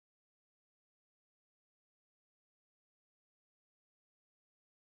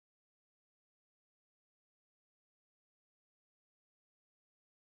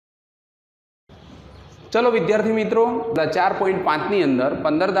चलो विद्यार्थी मित्रों 4.5 अंदर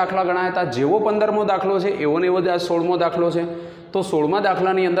 15 दाखला गणाया था। जेवो 15मो दाखलो है एवो ने एवो 16मो दाखलो है। तो 16मा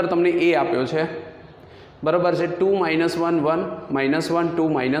दाखलानी अंदर तमने ए आप्यो है बराबर है 2 - 1 1 -1 2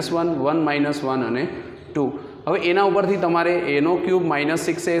 -1 1 -1 અને 2। હવે એના ઉપરથી તમારે એનો cube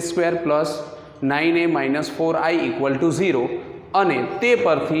 -6a² plus 9a - 4i = 0 અને તે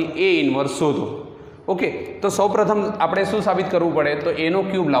પરથી એ ઇન્વર્સ શોધો। ओके तो सौ प्रथम આપણે શું સાબિત કરવું પડે તો એનો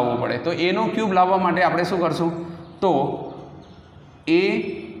ક્યુબ લાવવો પડે। તો એનો ક્યુબ લાવવા માટે આપણે શું કરશું તો a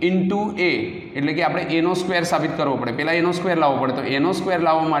 * a એટલે કે આપણે એનો સ્ક્વેર સાબિત કરવો પડે। પહેલા એનો સ્ક્વેર લાવવો પડે તો એનો સ્ક્વેર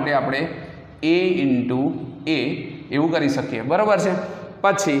લાવવા માટે આપણે a * a એવું કરી શકીએ બરાબર છે।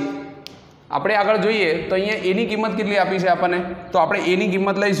 પછી આપણે આગળ જોઈએ તો અહીંયા એની કિંમત કેટલી આપી છે આપણને તો આપણે એની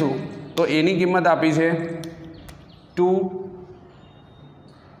કિંમત લઈશું તો એની કિંમત આપી છે 2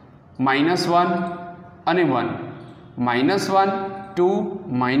 - 1 અને 1 -1 2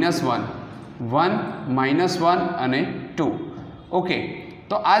 -1 1 -1 અને 2 ओके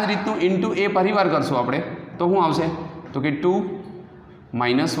तो आ ज रीतनु इंटू ए परिवार करशुं आपणे तो शुं आवशे तो कि 2 -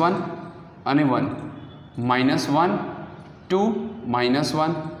 1 અને 1 -1 2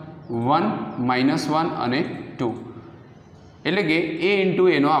 -1 1 -1 અને 2 એટલે કે a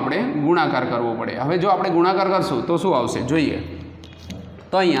 * a નો આપણે ગુણાકાર કરવો પડે। હવે જો આપણે ગુણાકાર કરશું તો શું આવશે જોઈએ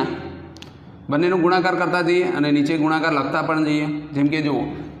તો અહીંયા બંનેનો ગુણાકાર કરતા જઈએ અને નીચે ગુણાકાર લખતા પણ જઈએ। જેમ કે જુઓ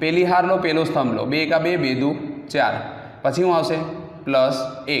પહેલી હાર લો પહેલો સ્તંભ લો 2 × 2 2 × 2 4 પછી શું આવશે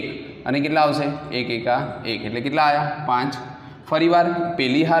 +1 અને કેટલા આવશે 1 × 1 એટલે કેટલા આવ્યા 5। ફરીવાર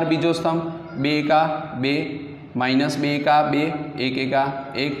પહેલી હાર બીજો સ્તંભ 2 × 2 -2 × 2 1 ×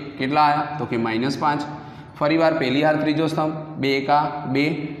 1 કેટલા આવ્યા તો કે -5। ફરીવાર પહેલી હાર ત્રીજો સ્તંભ 2 × 2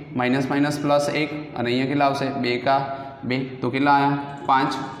 -+1 અને અહીંયા કેટલા આવશે 2 × 2 તો કેટલા આવ્યા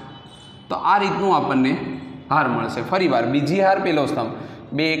 5। तो आ रीतनु आपने हार मळशे। फरीवार बीजी हार पहलो स्तंभ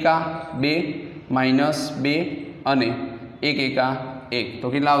 2 × 2 -2 અને 1 × 1 तो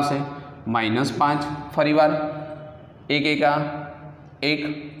કેટલા આવશે -5। फरीवार 1 × 1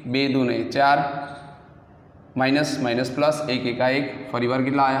 2 × 2 = 4 -+1 × 1 फरीवार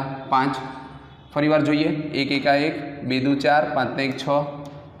કેટલા आया 5। फरीवार જોઈએ 1 × 1 2 × 2 4 5 ને 1 6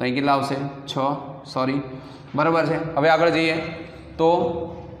 તો અહીં કેટલા આવશે 6 सॉरी बराबर है। હવે આગળ જઈએ તો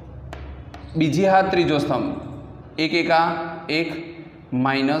बीजी हाथ त्रीजो स्तंभ 1 × 1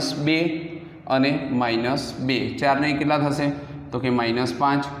 -2 અને -2 4 ने કેટલા થશે તો કે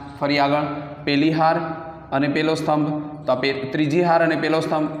 -5। ફરી આગળ પહેલી હાર અને પહેલો સ્તંભ તો ત્રીજી હાર અને પહેલો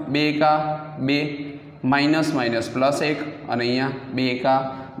સ્તંભ 2 × 2 -+1 અને અહીંયા 2 ×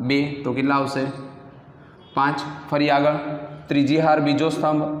 2 તો કેટલા આવશે 5। ફરી આગળ ત્રીજી હાર બીજો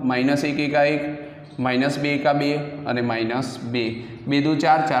સ્તંભ -1 × 1 -2 × 2 અને -2 2 × 2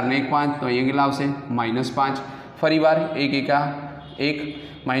 4 4 ને 1 5 तो अहीं કેટલા આવશે -5। ફરીવાર 1 × 1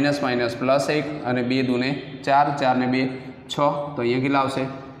 -+1 અને 2 × 2 = 4 4 ને 2 6 તો અહીંયા કેટલા આવશે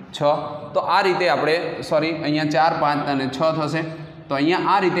 6। તો આ રીતે આપણે સોરી અહીંયા 4 5 અને 6 થશે। તો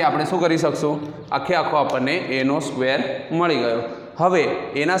અહીંયા આ રીતે આપણે શું કરી શકશું આખે આખો આપણને એનો સ્ક્વેર મળી ગયો। હવે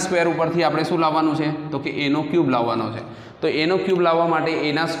એના સ્ક્વેર ઉપરથી આપણે શું લાવવાનું છે તો કે એનો ક્યુબ લાવવાનો છે। તો એનો ક્યુબ લાવવા માટે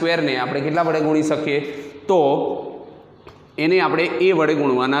એના સ્ક્વેરને આપણે કેટલા વડે ગુણી શકીએ તો એને આપણે એ વડે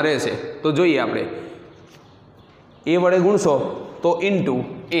ગુણવાના રહેશે। તો જોઈએ આપણે એ વડે ગુણશો તો ઇન્ટુ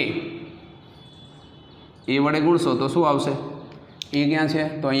એ વડે ગુણશો તો શું આવશે એ ક્યાં છે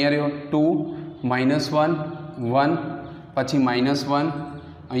તો અહીંયા રહ્યો 2 - 1 1 પછી -1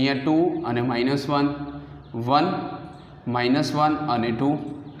 અહીંયા 2 અને -1 1 -1 અને 2।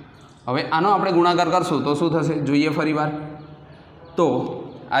 હવે આનો આપણે ગુણાકાર કરશું તો શું થશે જોઈએ ફરીવાર તો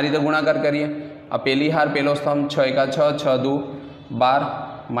આ રીતે ગુણાકાર કરીએ। आ पहली हार पहलो स्तंभ 6 × 6 6 × 2 12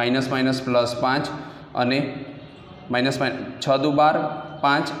 -+5 અને -6 × 2 12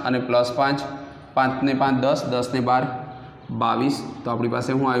 5 અને +5 5 ने 5 10 10 ने 12 22 तो अपनी पास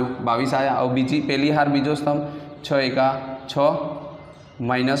शू आयु 22 आया। अब बीजी पहली हार बीजो स्तंभ 6 × 6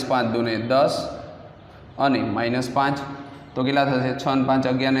 -5 2 ने 10 અને -5 तो કેટલા થશે 6 અને 5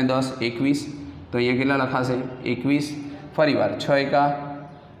 11 ને 10 21 तो અહીંયા કેટલા લખાશે 21। ફરીવાર 6 ×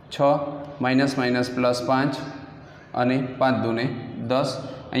 6 -+5 અને 5 2 ને 10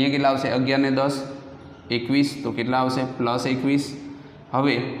 અહીંયા કેટલા આવશે 11 ને 10 21 તો કેટલા આવશે +21।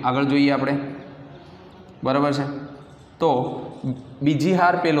 હવે આગળ જોઈએ આપણે બરાબર છે। તો બીજી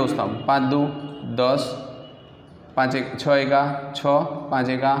હાર પહેલો સ્તંભ 5 2 10 5 6 × 6 5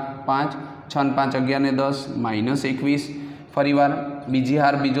 × 5 6 અને 5 11 ને 10 -21। ફરીવાર બીજી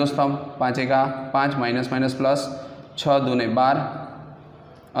હાર બીજો સ્તંભ 5 × 5 -+6 2 ને 12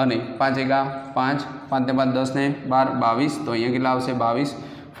 અને 5 × 5 5 ને 5 10 ને 12 22 તો અહીંયા કેટલા આવશે 22।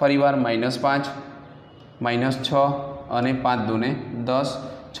 ફરીવાર -5 -6 અને 5 2 ને 10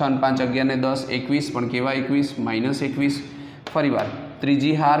 6 અને 5 11 ને 10 21 પણ કેવા 21 -21 ફરીવાર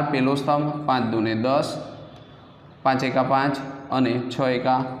ત્રીજી હાર પહેલો સ્તંભ 5 2 ને 10 5 એકા 5 અને 6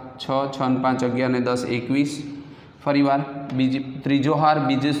 એકા 6 6 અને 5 11 ને 10 21 ફરીવાર ત્રીજો હાર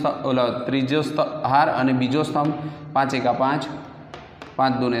ત્રીજો હાર અને બીજો સ્તંભ 5 એકા 5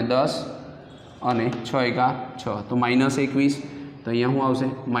 5 2 ને 10 અને 6 એકા 6 તો -21 તો અહીંયા શું આવશે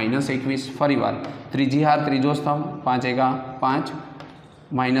 -21 ફરીવાર ત્રીજી હાર ત્રીજો સ્તંભ 5 એકા 5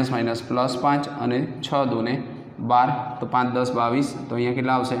 -+5 અને 6 2 ને 12 તો 5 10 22 તો અહીંયા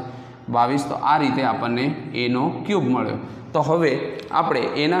કેટલા આવશે 22 તો આ રીતે આપણને એનો ક્યુબ મળ્યો તો હવે આપણે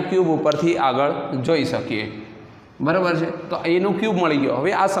એના ક્યુબ ઉપરથી આગળ જોઈ શકીએ બરાબર છે તો એનો ક્યુબ મળી ગયો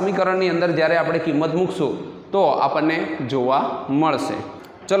હવે આ સમીકરણની અંદર જ્યારે આપણે કિંમત મૂકશું તો આપણને જોવા મળશે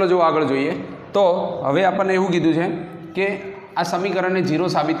ચલો જો આગળ જોઈએ તો હવે આપણને એવું કીધું છે કે આ સમીકરણને 0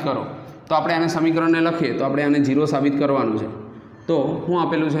 સાબિત કરો તો આપણે આને સમીકરણને લખીએ તો આપણે આને 0 સાબિત કરવાનું છે તો શું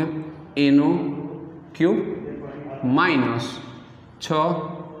આપેલું છે એનો ક્યુબ -6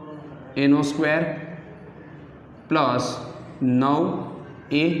 એનો square plus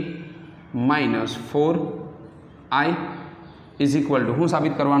 9a -4i is equal to શું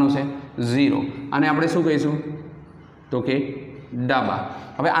સાબિત કરવાનું છે 0 અને આપણે શું કહીશું તો કે ડાબા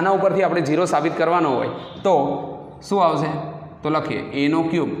હવે આના ઉપરથી આપણે 0 સાબિત કરવાનો હોય તો શું આવશે તો લખીએ એનો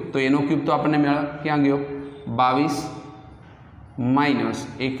ક્યુબ તો એનો ક્યુબ તો આપણને ક્યાં ગયો 22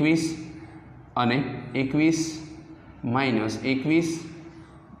 -21 અને 21 -21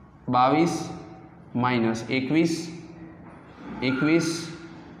 22 -21 21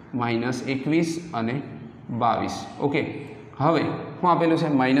 -21 અને 22 ઓકે હવે શું આપેલું છે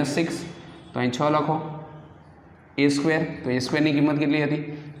 -6 તો અહીં 6 લખો a સ્ક્વેર તો a સ્ક્વેરની કિંમત કેટલી હતી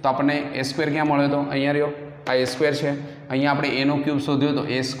તો આપણને a સ્ક્વેર ક્યાં મળ્યો હતો અહીંયા રહ્યો આ a સ્ક્વેર છે અહીંયા આપણે એનો ક્યુબ શોધ્યો તો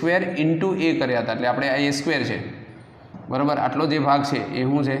a સ્ક્વેર ઇન્ટુ a કર્યા હતા એટલે આપણે આ a સ્ક્વેર છે બરાબર આટલો જે ભાગ છે એ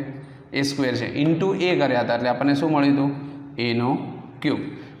શું છે a સ્ક્વેર છે ઇન્ટુ a કર્યા હતા એટલે આપણને શું મળ્યું હતું એનો ક્યુબ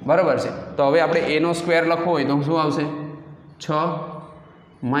બરાબર છે તો હવે આપણે એનો સ્ક્વેર લખવો હોય તો શું આવશે 6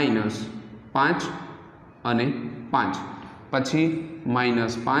 -5 અને 5 પછી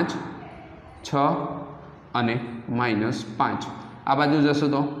 -5 6 અને -5 આ બાજુ જશો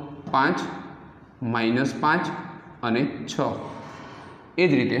તો 5 -5 અને 6 એ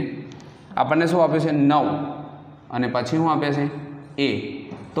જ રીતે આપણને શું આપે છે 9 અને પછી શું આપે છે a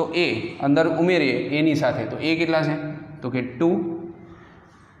તો a અંદર ઉમેરીએ એની સાથે તો a કેટલા છે તો કે 2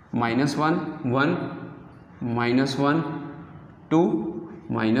 -1 1 -1 2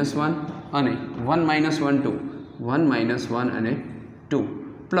 -1 અને 1 -1 2 1 -1 અને 2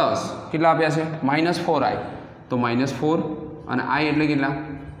 પ્લસ કેટલા આપ્યા છે -4i તો -4 અને i એટલે કેટલા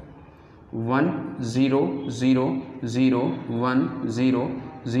 1 0 0 0 1 0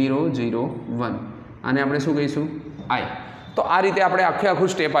 0 0 1 આને આપણે શું કહીશું i તો આ રીતે આપણે આખું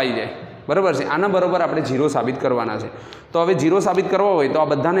સ્ટેપ આવી જાય બરાબર છે આના બરાબર આપણે 0 સાબિત કરવાના છે તો હવે 0 સાબિત કરવા હોય તો આ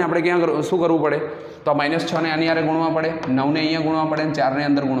બધાને આપણે ક્યાં શું કરવું પડે તો આ -6 ને આની આરે ગુણવા પડે 9 ને અહીંયા ગુણવા પડે અને 4 ને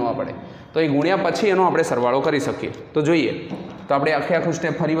અંદર ગુણવા પડે તો એ ગુણ્યા પછી એનો આપણે સરવાળો કરી શકીએ તો જોઈએ તો આપણે આખું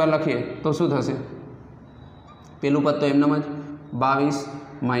સ્ટેપ ફરીવાર લખીએ તો શું થશે પેલું પદ તો એમનામ જ 22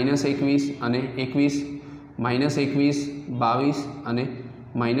 -21 અને 21 -21 22 અને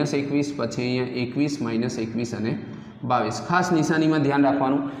 -21 પછી અહીંયા 21 -21 અને 22 ખાસ નિશાનીમાં ધ્યાન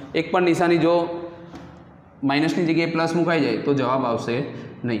રાખવાનું એક પણ નિશાની જો માઇનસની જગ્યાએ પ્લસ મુકાઈ જાય તો જવાબ આવશે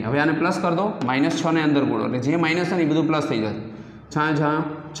નહીં હવે આને પ્લસ કરી દો -6 ને અંદર ગુણો એટલે જે માઇનસ છે ને એ બધું પ્લસ થઈ જશે 6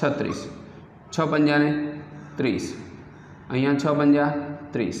 36 6 પંજા ને 30 અહીંયા 6 પંજા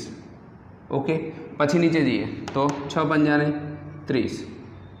 30 ઓકે પછી નીચે જઈએ તો 6 પંજા ને 30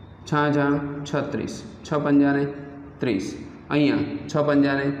 6 36 6 પંજા ને 30 અહીંયા 6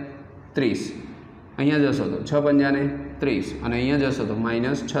 પંજા ને 30 અહીંયા જશો તો 6 પંજા ને 30 અને અહીંયા જશો તો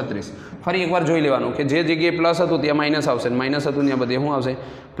 -36 ફરી એકવાર જોઈ લેવાનું કે જે જગ્યાએ પ્લસ હતું ત્યાં માઇનસ આવશે માઇનસ હતું ત્યાં બધે શું આવશે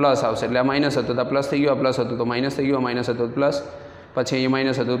પ્લસ આવશે એટલે આ માઇનસ હતું તો પ્લસ થઈ ગયું પ્લસ હતું તો માઇનસ થઈ ગયું માઇનસ હતું પ્લસ પછી અહીંયા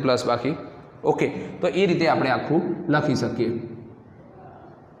માઇનસ હતું પ્લસ બાકી ઓકે તો એ રીતે આપણે આખું લખી શકીએ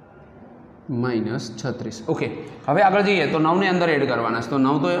 -36 ઓકે હવે આગળ જઈએ તો 9 ને અંદર એડ કરવાના છે તો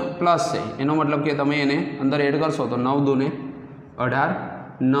 9 તો પ્લસ છે એનો મતલબ કે તમે એને અંદર એડ કરશો તો 9 2 ને 18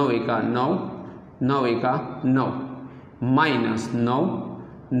 9 એકા 9 9 એકા 9 -9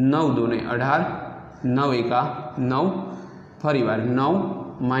 9 2 ને 18 9 એકા 9 ફરીવાર 9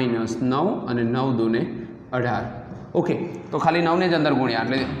 -9 અને 9 2 ને 18 ઓકે તો ખાલી 9 ને જ અંદર ગુણ્યા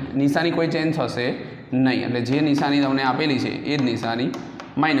એટલે નિશાની કોઈ ચેન્જ થશે નહીં એટલે જે નિશાની તમને આપેલી છે એ જ નિશાની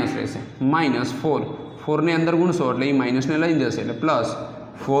માઇનસ રહેશે -4 4 ને અંદર ગુણશો એટલે એ માઇનસને લઈ જશે એટલે પ્લસ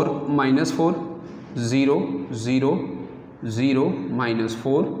 4 -4 0 0 0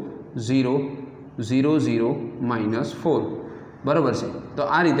 -4 0 0 0 -4 બરાબર છે. તો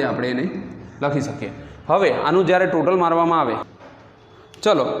આ રીતે આપણે એને લખી શકીએ. હવે આનું જ્યારે ટોટલ મારવામાં આવે,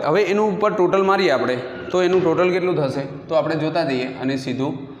 ચલો હવે એનું ઉપર ટોટલ મારીએ આપણે, તો એનું ટોટલ કેટલું થશે તો આપણે જોતા જઈએ અને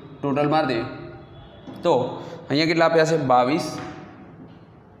સીધું ટોટલ મારી દઈએ. તો અહીંયા કેટલા આપ્યા છે 22,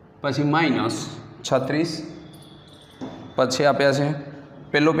 પછી માઇનસ 36, પછી આપ્યા છે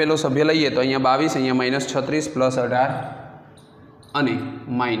પહેલો સભ્ય લઈએ તો અહીંયા 22, અહીંયા માઇનસ 36 પ્લસ 18 અને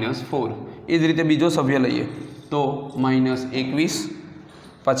માઇનસ 4. એ જ રીતે બીજો સભ્ય લઈએ તો માઇનસ 21,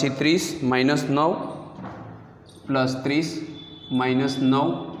 પછી 30 માઇનસ 9 પ્લસ 30 માઇનસ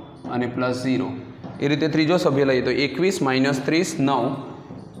 9 અને પ્લસ 0. એ રીતે ત્રીજો સભ્ય લઈએ તો 21 માઇનસ 30 9,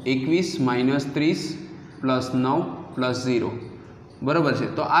 21 માઇનસ 30 પ્લસ 9 પ્લસ 0. બરાબર છે.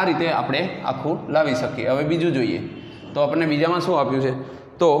 તો આ રીતે આપણે આખું લાવી શકીએ. હવે બીજું જોઈએ તો આપણને બીજામાં શું આપ્યું છે,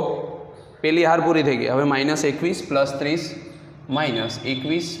 તો પેલી હાર પૂરી થઈ ગઈ. હવે માઇનસ 21 પ્લસ 30 માઇનસ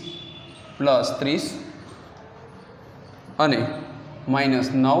 21 પ્લસ 30 અને માઇનસ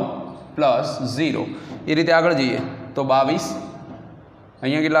 9 પ્લસ 0. એ રીતે આગળ જઈએ તો 22,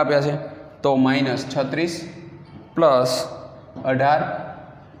 અહીંયા કેટલા આપ્યા છે તો માઇનસ 36 પ્લસ 18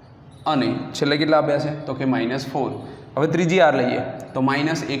 અને છેલ્લે કેટલા આપ્યા છે તો કે માઇનસ 4. હવે ત્રીજી હાર લઈએ તો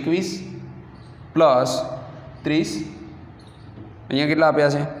માઇનસ 21 પ્લસ 30, અહીંયા કેટલા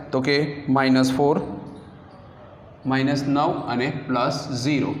આપ્યા છે તો કે માઇનસ 4 માઇનસ 9 અને પ્લસ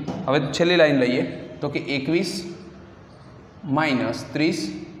 0. હવે છેલ્લી લાઈન લઈએ તો કે 21 માઇનસ 30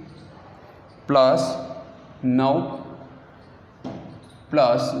 પ્લસ 9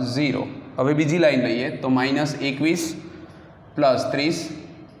 પ્લસ 0. હવે બીજી લાઈન લઈએ તો માઇનસ 21 પ્લસ 30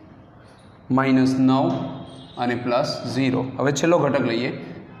 માઇનસ 9 અને પ્લસ 0. હવે છેલ્લો ઘટક લઈએ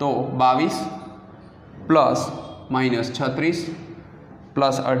તો 22 plus minus 36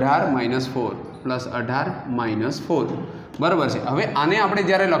 plus 18 minus 4 plus 18 minus 4. બરાબર છે. હવે આને આપણે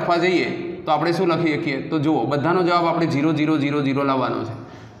જ્યારે લખવા જઈએ તો આપણે શું લખી શકીએ તો જુઓ બધાનો જવાબ આપણે 0 0 0 0 લાવવાનો છે.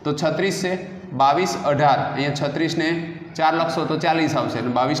 તો 36 છે, 22 18, અહીંયા 36 ને 4 લખશો તો 40 આવશે,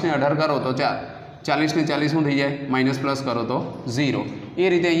 અને 22 ને 18 કરો તો 4, 40 ને 40 શું થઈ જાય માઇનસ પ્લસ કરો તો 0. એ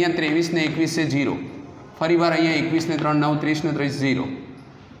રીતે અહીંયા 23 ને 21 છે 0, ફરી વાર અહીંયા 21 ને 3 9, 30 ને 30 0.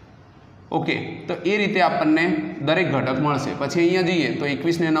 ઓકે, તો એ રીતે આપણને દરેક ઘટક મળશે. પછી અહીંયા જઈએ તો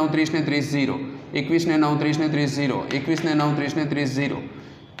 21 ને 9 30 ને 30 0, 21 ને 9 30 ને 30 0, 21 ને 9 30 ને 30 0,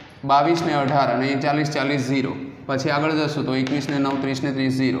 22 ને 18 અને 40 40 0. પછી આગળ જશું તો 21 ને 9 30 ને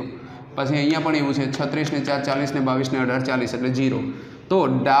 30 0. પછી અહીંયા પણ એવું છે 36 ને 4 40 ને 22 ને 18 40 એટલે 0. તો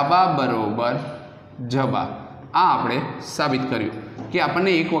ડાબા બરોબર જબા આ આપણે સાબિત કર્યું કે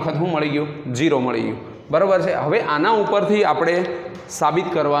આપણને એક વખત શું મળી ગયું 0 મળી ગયું. બરાબર છે. હવે આના ઉપરથી આપણે સાબિત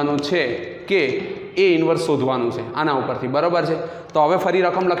કરવાનું છે કે એ ઇન્વર્સ શોધવાનું છે આના ઉપરથી. બરાબર છે. તો હવે ફરી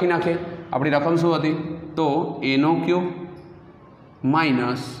રકમ લખી નાખીએ. આપણી રકમ શું હતી તો એનો ક્યુબ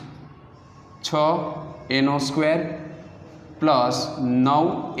માઇનસ 6 એનો square plus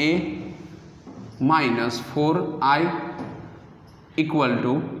 9a minus 4i equal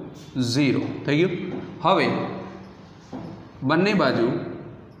to 0 થઈ ગયું. હવે બંને બાજુ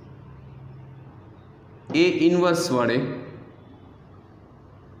એ ઇન્વર્સ વડે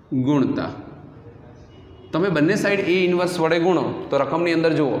ગુણતા તમે બંને સાઈડ એ ઇન્વર્સ વડે ગુણો તો રકમની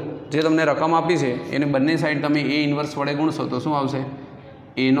અંદર જુઓ જે તમને રકમ આપી છે એને બંને સાઈડ તમે એ ઇન્વર્સ વડે ગુણશો તો શું આવશે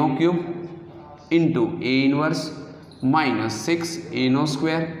એનો ક્યુબ ઇન્ટુ એ ઇન્વર્સ માઇનસ 6 એનો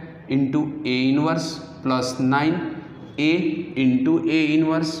square into A inverse plus 9a into A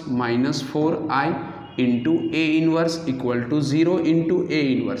inverse minus 4i into A inverse equal to 0 into A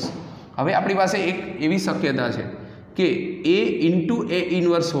inverse. હવે આપણી પાસે એક એવી શક્યતા છે કે એ ઇન્ટુ એ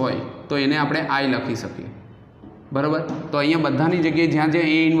ઇન્વર્સ હોય તો એને આપણે આઈ લખી શકીએ. બરાબર. તો અહીંયા બધાની જગ્યાએ જ્યાં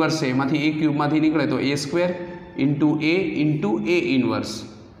જ્યાં એ ઇન્વર્સ છે એમાંથી એ ક્યુબમાંથી નીકળે તો એ સ્ક્વેર ઇન્ટુ એ ઇન્વર્સ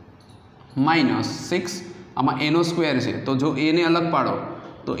માઇનસ 6, આમાં એનો સ્ક્વેર છે તો જો એને અલગ પાડો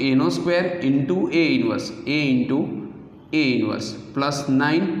તો એનો સ્ક્વેર ઇન્ટુ એ ઇન્વર્સ એ ઇન્વર્સ પ્લસ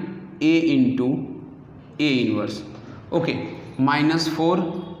 9 એ ઇન્ટુ એ inverse. Okay, minus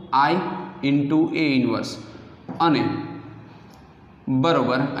 4i into એ ઇન્વર્સ અને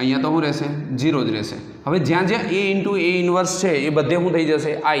બરાબર અહીંયા તો શું રહેશે 0 જ રહેશે. હવે જ્યાં જ્યાં એ ઇન્ટુ એ ઇન્વર્સ છે એ બધે શું થઈ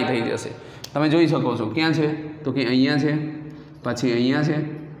જશે આઈ થઈ જશે. તમે જોઈ શકો છો ક્યાં છે તો કે અહીંયા છે, પછી અહીંયા છે,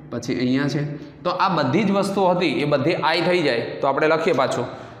 પછી અહીંયા છે. તો આ બધી જ વસ્તુઓ હતી એ બધી આઈ થઈ જાય તો આપણે લખીએ પાછું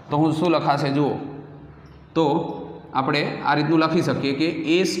તો હું શું લખાશે જુઓ તો આપણે આ રીતનું લખી શકીએ કે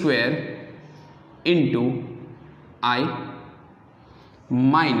એ square into I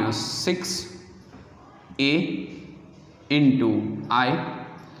minus 6a into I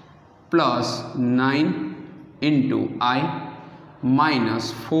plus 9 into I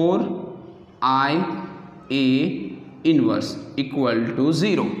minus 4i a inverse equal to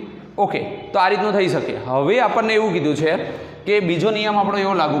 0. Okay, તો આ રીતનું થઈ શકે. હવે આપણને એવું કીધું છે કે બીજો નિયમ આપણો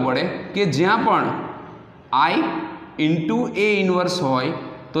એવો લાગુ પડે કે જ્યાં પણ I ઇન્ટુ A ઇન્વર્સ હોય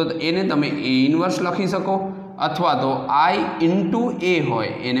તો એને તમે A ઇન્વર્સ લખી શકો અથવા તો I ઇન્ટુ A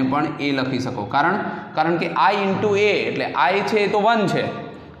હોય એને પણ A લખી શકો. કારણ કે I ઇન્ટુ A એટલે I છે એ તો 1 છે.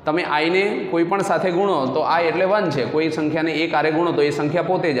 તમે I ને કોઈ પણ સાથે ગુણો તો I એટલે 1 છે. કોઈ સંખ્યાને એક આરે ગુણો તો એ સંખ્યા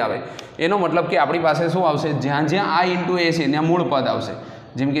પોતે જ આવે. એનો મતલબ કે આપણી પાસે શું આવશે, જ્યાં જ્યાં I ઇન્ટુ A છે ત્યાં મૂળ પદ આવશે.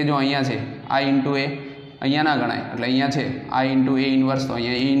 જેમ કે જો અહીંયા છે I ઇન્ટુ A, અહીંયા ના ગણાય એટલે અહીંયા છે I ઇન્ટુ A ઇન્વર્સ તો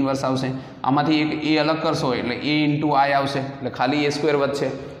અહીંયા A ઇન્વર્સ આવશે. આમાંથી એક A અલગ કરશો એટલે A ઇન્ટુ I આવશે એટલે ખાલી A સ્ક્વેર વધશે.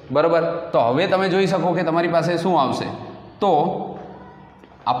 બરાબર. તો હવે તમે જોઈ શકો કે તમારી પાસે શું આવશે, તો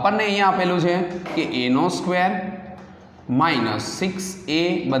આપણને અહીંયા આપેલું છે કે A no square minus 6A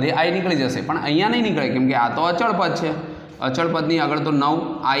બધે I નીકળી જશે, પણ અહીંયા નહીં નીકળે કેમ કે આ તો અચળ પદ છે. અચળ પદની આગળ તો 9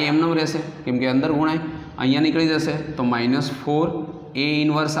 I એમનેમ રહેશે કેમ કે અંદર ગુણાય. અહીંયા નીકળી જશે તો -4A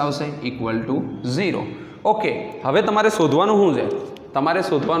ઇન્વર્સ આવશે ઇક્વલ ટુ 0. ઓકે, હવે તમારે શોધવાનું શું છે, તમારે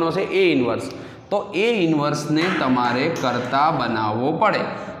શોધવાનો છે A ઇન્વર્સ. તો A ઇન્વર્સને તમારે કરતા બનાવવો પડે.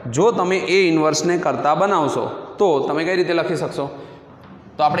 જો તમે A ઇન્વર્સને કરતા બનાવશો તો તમે કઈ રીતે લખી શકશો,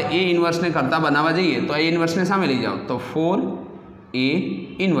 તો આપણે A ઇન્વર્સને કરતા બનાવવા જઈએ તો A ઇન્વર્સને સામે લઈ જાઓ તો 4A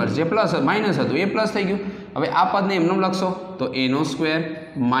ઇન્વર્સ જે પ્લસ માઇનસ હતું એ પ્લસ થઈ ગયું. હવે આ પદને એમનેમ લખશો તો A no square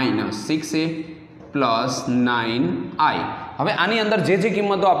minus 6A plus 9I. હવે આની અંદર જે જે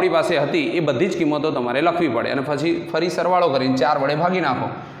કિંમતો આપણી પાસે હતી એ બધી જ કિંમતો તમારે લખવી પડે અને પછી ફરી સરવાળો કરીને 4 વડે ભાગી નાખો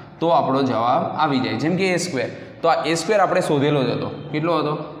તો આપણો જવાબ આવી જાય. જેમ કે A સ્ક્વેર, તો આ A સ્ક્વેર આપણે શોધેલો જ હતો. કેટલો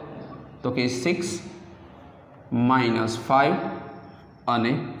હતો તો કે 6 માઇનસ 5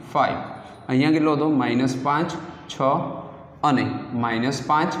 અને 5. અહીંયા કેટલો હતો -5 6 અને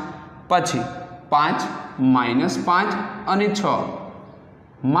 -5, પછી 5 -5 અને 6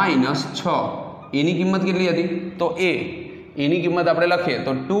 -6. એની કિંમત કેટલી હતી તો એની કિંમત આપણે લખીએ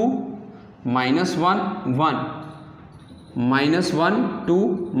તો 2 -1 1 -1 2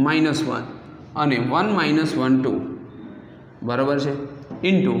 -1 અને 1 -1 2 બરાબર છે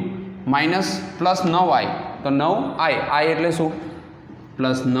ઇન્ટુ માઇનસ પ્લસ 9I તો 9I એટલે શું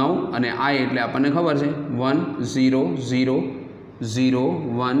 +9 અને I એટલે આપણને ખબર છે 1 0 0 0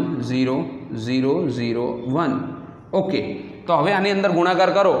 1 0 0 0 1. ઓકે, તો હવે આની અંદર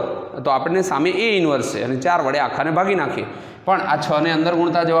ગુણાકાર કરો તો આપણને સામે A ઇન્વર્સ છે અને 4 વડે આખાને ભાગી નાખીએ, પણ આ 6 ને અંદર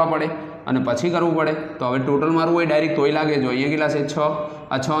ગુણતા જવા પડે અને પછી કરવું પડે. તો હવે ટોટલ મારવું હોય ડાયરેક્ટ તોય લાગે. જો અહીંયા કેટલા છે 6,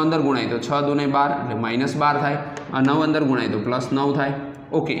 આ 6 અંદર ગુણાય તો 6 દૂને 12 એટલે -12 થાય. આ 9 અંદર ગુણાય તો +9 થાય.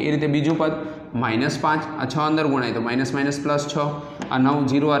 ઓકે, એ રીતે બીજું પદ -5, આ 6 અંદર ગુણાય તો માઇનસ +6, આ 9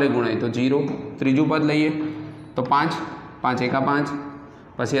 0 આરે ગુણાય તો 0. ત્રીજું પદ લઈએ તો 5 5 એકા 5,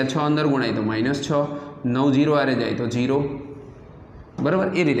 પછી આ 6 અંદર ગુણાય તો -6, 9 0 આરે જાય તો 0. બરાબર.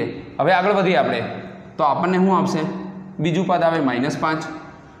 એ રીતે હવે આગળ વધીએ આપણે તો આપણને શું આપશે, બીજું પદ આવે -5,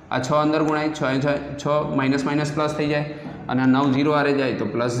 આ 6 અંદર ગુણાય 6 માઇનસ પ્લસ થઈ જાય અને 9 0 આરે જાય તો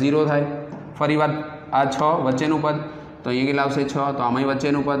 +0 થાય. ફરી વાર આ 6 વચ્ચેનું પદ તો અહીંયા કેટલા આવશે 6, તો આમાંય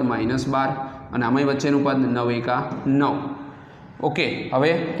વચ્ચેનું પદ -12 અને આમાંય વચ્ચેનું પદ 9 એકા 9. ઓકે,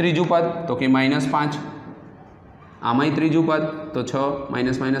 હવે ત્રીજું પદ તો કે -5, આમાંય ત્રીજું પદ તો 6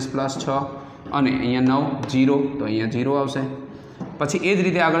 માઇનસ પ્લસ 6 અને અહીંયા 9 0 તો અહીંયા 0 આવશે. પછી એ જ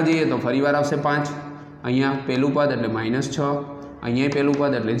રીતે આગળ જઈએ તો ફરી વાર આવશે 5, અહીંયા પહેલું પદ એટલે -6, અહીંયા પહેલું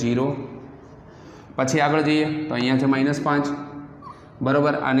પદ એટલે 0. પછી આગળ જઈએ તો અહીંયા છે -5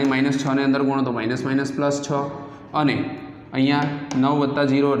 બરાબર, આને -6 ને અંદર ગુણો તો માઇનસ પ્લસ 6 અને અહીંયા 9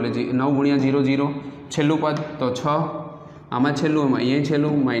 + 0 એટલે 9 × 0 0. છેલ્લું પદ તો 6, આમાં છેલ્લું અહીંયા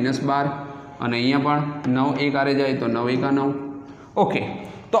છેલ્લું -12 અને અહીંયા પણ 9 1 આરે જાય તો 9 એકા 9. ઓકે,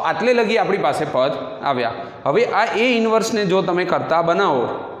 તો આટલે લગી આપણી પાસે પદ આવ્યા. હવે આ A ઇન્વર્સને જો તમે કરતા બનાવો,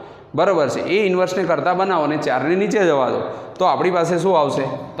 બરાબર છે, A ઇન્વર્સને કરતા બનાવો અને 4 ને નીચે જવા દો તો આપણી પાસે શું આવશે,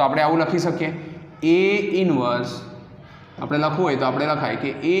 તો આપણે આવું લખી શકીએ A ઇન્વર્સ. આપણે લખવું હોય તો આપણે લખાય કે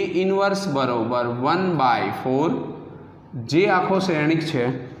A ઇન્વર્સ બરાબર 1/4, જે આખો શ્રેણિક છે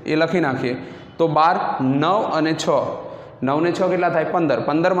એ લખી નાખીએ તો 12 9 અને 6, 9 ને 6 કેટલા થાય 15,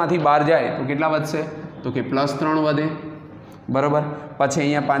 15માંથી 12 જાય તો કેટલા વધશે તો કે +3 વધે. બરાબર. પછી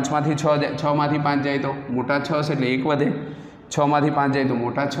અહીંયા 5માંથી 6 માંથી 5 જાય તો મોટા 6 છે એટલે 1 વધે, 6 માંથી 5 જાય તો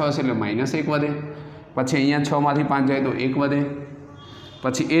મોટા 6 છે એટલે -1 વધે. પછી અહીંયા 6 માંથી 5 જાય તો 1 વધે.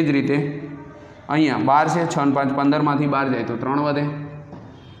 પછી એ જ રીતે અહીંયા 12 છે, 6 અને 5 15માંથી 12 જાય તો 3 વધે.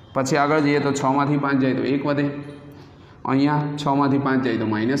 પછી આગળ જઈએ તો 6 માંથી 5 જાય તો 1 વધે. અહીંયા 6 માંથી 5 જાય તો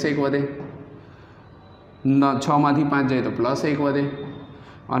 -1 વધે, 6 માંથી 5 જાય તો +1 વધે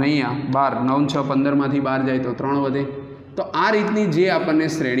અને અહીંયા 12 9 6 15માંથી 12 જાય તો 3 વધે. તો આ રીતની જે આપણને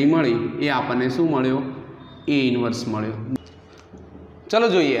શ્રેણી મળી એ આપણને શું મળ્યો, A ઇન્વર્સ મળ્યો. ચલો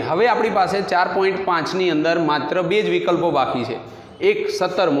જોઈએ, હવે આપણી પાસે 4.5ની અંદર માત્ર 2 જ વિકલ્પો બાકી છે. એક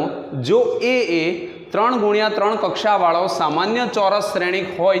 17મો, જો A એ 3 ગુણ્યા 3 કક્ષાવાળો સામાન્ય ચોરસ શ્રેણિક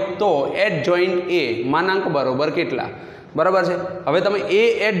હોય તો એટ જોઈન્ટ એ માનાંક બરોબર કેટલા? બરાબર છે. હવે તમે એ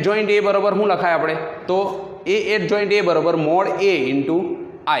એટ જોઈન્ટ એ બરોબર શું લખાય આપણે? તો એ એટ જોઈન્ટ એ બરોબર મોડ એ ઇન્ટુ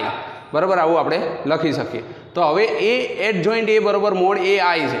આઈ. બરાબર, આવું આપણે લખી શકીએ. તો હવે એ એટ જોઈન્ટ એ બરોબર મોડ એ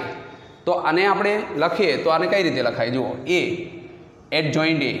આઈ છે. તો આને આપણે લખીએ તો આને કઈ રીતે લખાય? જુઓ, એ એટ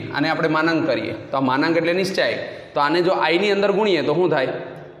જોઈન્ટ એ, આને આપણે માનાંક કરીએ તો આ માનાંક એટલે નિશ્ચાયક. તો આને જો આઈની અંદર ગુણીએ તો શું થાય?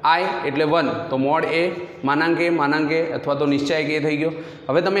 આઈ એટલે 1, તો મોડ એ માનાંક એ અથવા તો નિશ્ચાયક એ થઈ ગયો.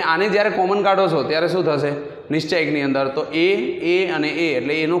 હવે તમે આને જ્યારે કોમન કાઢો છો ત્યારે શું થશે? નિશ્ચાયકની અંદર તો એ અને એ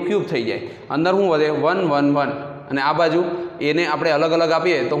એટલે એનો ક્યુબ થઈ જાય. અંદર શું વધે? 1 1 1. અને આ બાજુ એને આપણે અલગ અલગ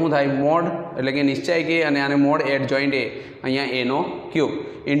આપીએ તો શું થાય? મોડ એટલે કે નિશ્ચાયક એ અને આને મોડ એટ જોઈન્ટ એ, અહીંયા એનો ક્યુબ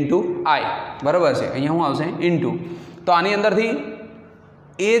ઇન્ટુ આઈ. બરાબર છે. અહીંયા શું આવશે? ઇન્ટુ. તો આની અંદરથી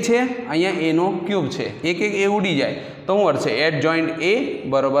એ છે, અહીંયા એનો ક્યુબ છે, એક એ ઉડી જાય તો શું વધશે? એટ જોઈન્ટ એ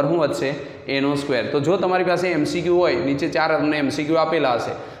બરોબર શું વધશે? એનો સ્ક્વેર. તો જો તમારી પાસે એમસીક્યુ હોય, નીચે 4 તમને એમસીક્યુ આપેલા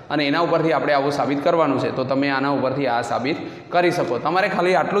હશે અને એના ઉપરથી આપણે આવું સાબિત કરવાનું છે તો તમે આના ઉપરથી આ સાબિત કરી શકો. તમારે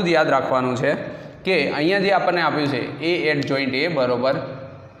ખાલી આટલું જ યાદ રાખવાનું છે કે અહીંયા જે આપણને આપ્યું છે એ એટ જોઈન્ટ એ બરોબર,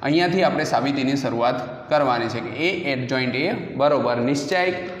 અહીંયાથી આપણે સાબિતીની શરૂઆત કરવાની છે કે એ એટ જોઈન્ટ એ બરોબર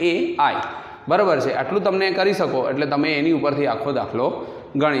નિશ્ચાયક એ આઈ. બરાબર છે. આટલું તમને કરી શકો એટલે તમે એની ઉપરથી આખો દાખલો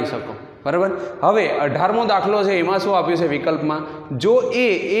ગણી શકો. બરાબર. હવે 18મો દાખલો છે, એમાં શું આપ્યું છે વિકલ્પમાં? જો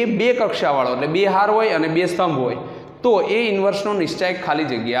એ 2 કક્ષાવાળો એટલે 2 હાર હોય અને 2 સ્તંભ હોય તો એ ઇન્વર્સનો નિશ્ચાયક ખાલી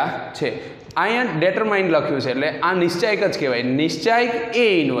જગ્યા છે. અહીંયા ડેટરમાઇન્ડ લખ્યું છે એટલે આ નિશ્ચાયક જ કહેવાય, નિશ્ચાયક એ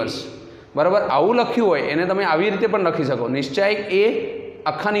ઇન્વર્સ. બરાબર, આવું લખ્યું હોય એને તમે આવી રીતે પણ લખી શકો, નિશ્ચાયક એ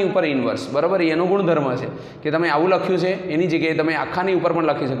આખાની ઉપર ઇન્વર્સ. બરાબર, એનો ગુણધર્મ છે કે તમે આવું લખ્યું છે એની જગ્યાએ તમે આખાની ઉપર પણ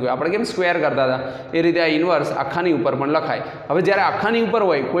લખી શકો. આપણે કેમ સ્ક્વેર કરતા હતા એ રીતે આ ઇન્વર્સ આખાની ઉપર પણ લખાય. હવે જ્યારે આખાની ઉપર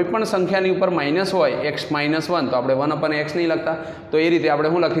હોય, કોઈ પણ સંખ્યાની ઉપર માઇનસ હોય, x -1, તો આપણે 1/x નહીં લખતા, તો એ રીતે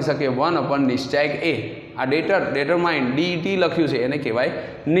આપણે શું લખી શકીએ? 1/ નિશ્ચાયક એ. આ ડેટરમાઇન્ડ DET લખ્યું છે એને કહેવાય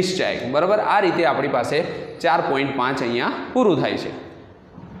નિશ્ચાયક. બરાબર, આ રીતે આપણી પાસે 4.5 અહીંયા પૂરું થાય છે.